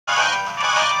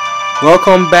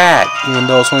Welcome back! Even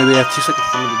though it's only been 2 seconds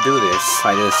for me to do this,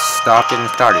 I just stopped it and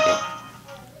started it.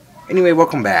 Anyway,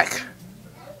 welcome back.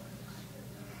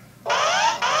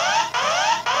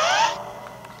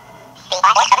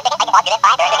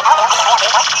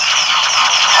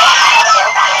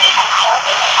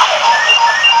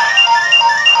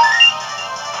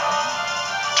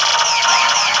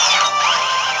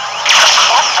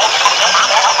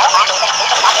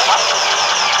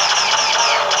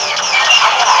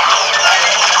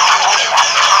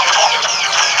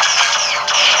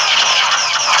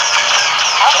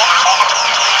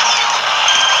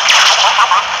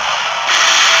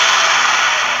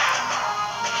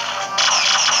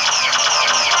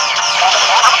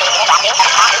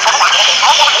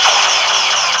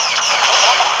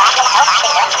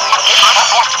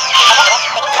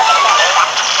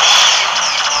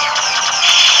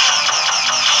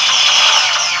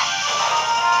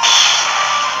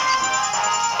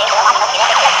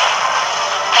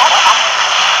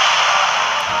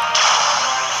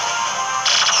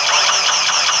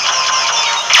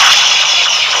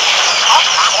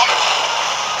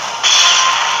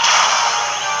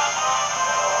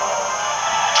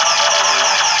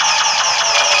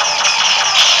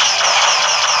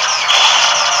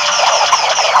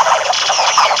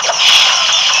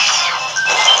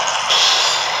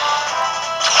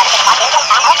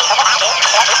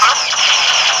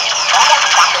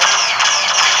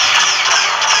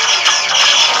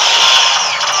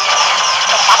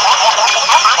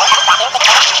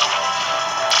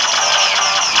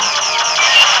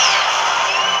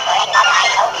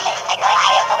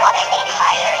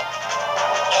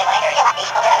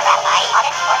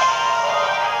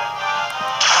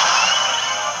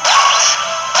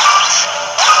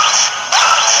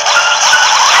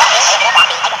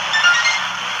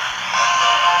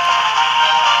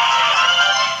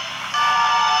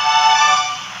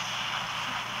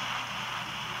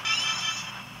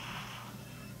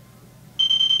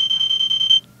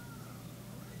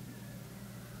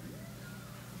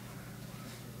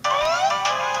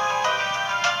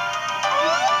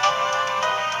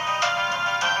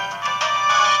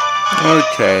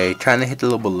 Okay, trying to hit the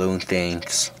little balloon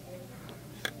things.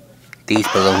 These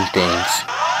balloon things.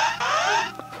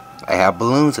 I have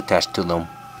balloons attached to them.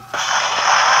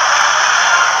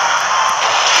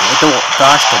 I don't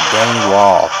dodge the dang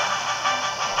wall.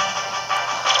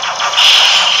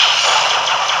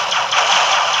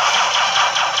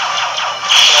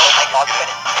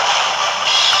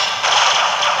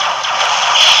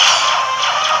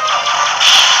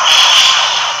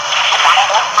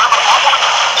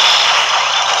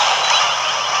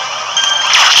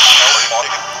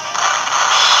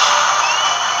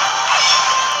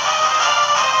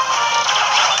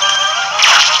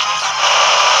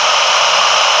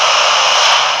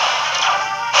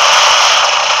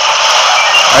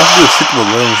 I have to do shoot the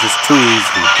balloons, it's too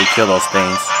easy to kill those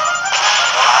things.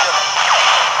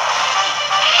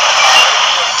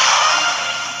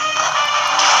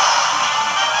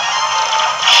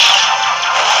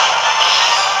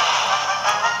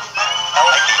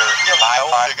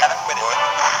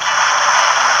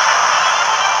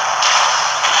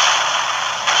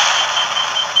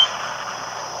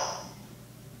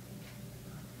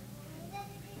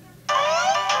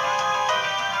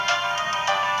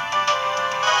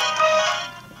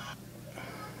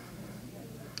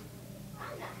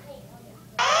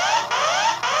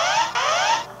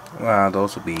 Wow,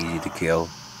 those will be easy to kill.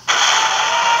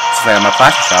 Just like my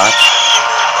plastic shots.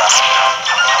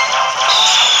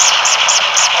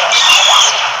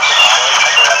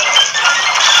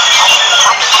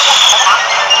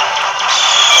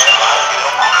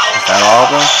 Is that all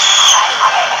of them?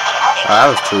 Oh, that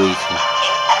was too easy.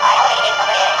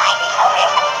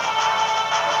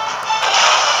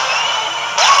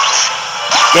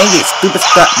 Dang it, stupid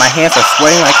stuff. My hands are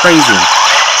sweating like crazy.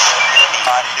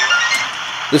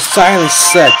 The silence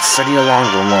sucks. I need a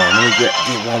longer one. Let me get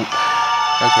one.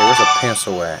 Okay, where's a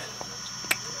pencil at?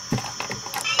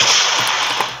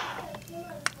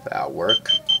 That'll work.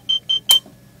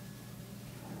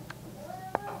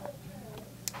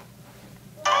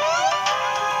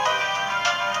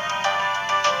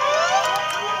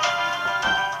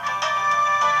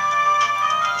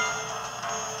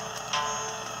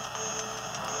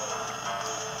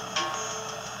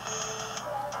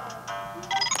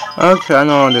 Okay, I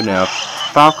know what to do now.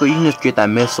 Falco, you can just get that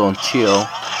missile and chill.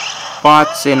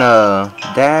 Bots in a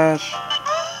dash.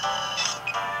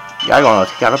 Y'all gonna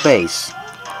take out a base.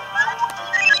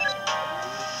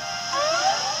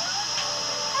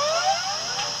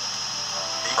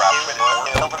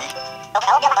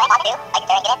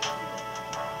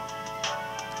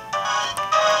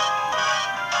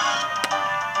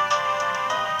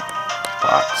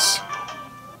 shots.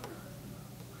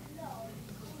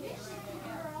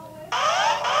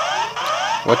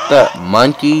 What the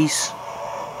monkeys?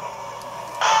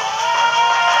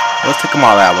 Let's take them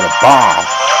all out with a bomb.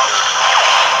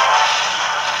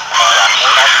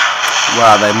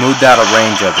 Wow, they moved out of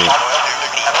range of it.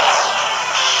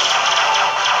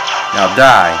 Now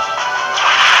die.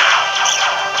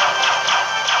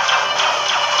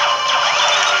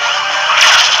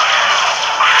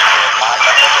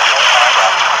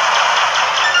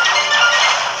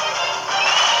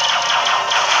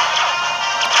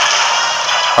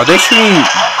 Are they shooting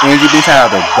energy beams out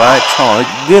of their butts? Hold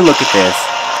on, good look at this.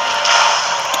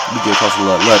 Let me get a closer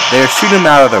look. Look, they're shooting them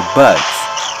out of their butts.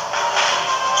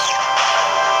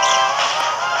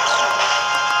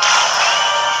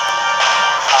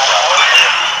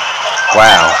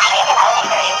 Wow.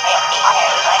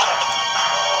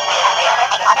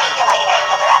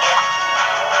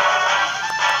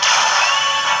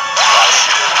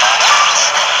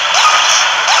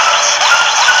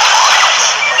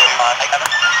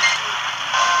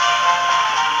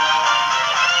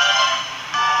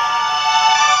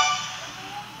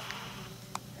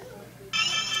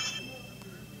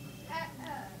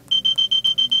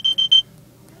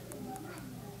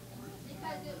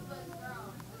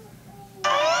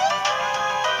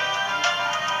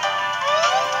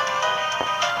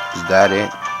 Is that it?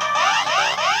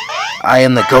 I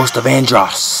am the ghost of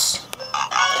Andross.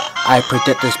 I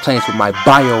protect this planet with my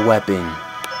bioweapon.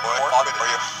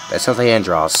 That sounds like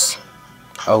Andross.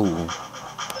 Oh.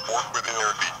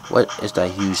 What is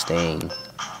that huge thing?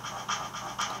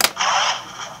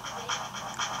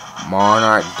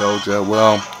 Monarch Dojo.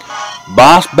 Well,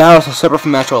 boss battles are separate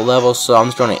from actual levels, so I'm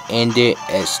just going to end it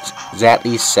at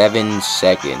exactly 7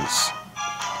 seconds.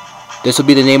 This will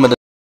be the name of the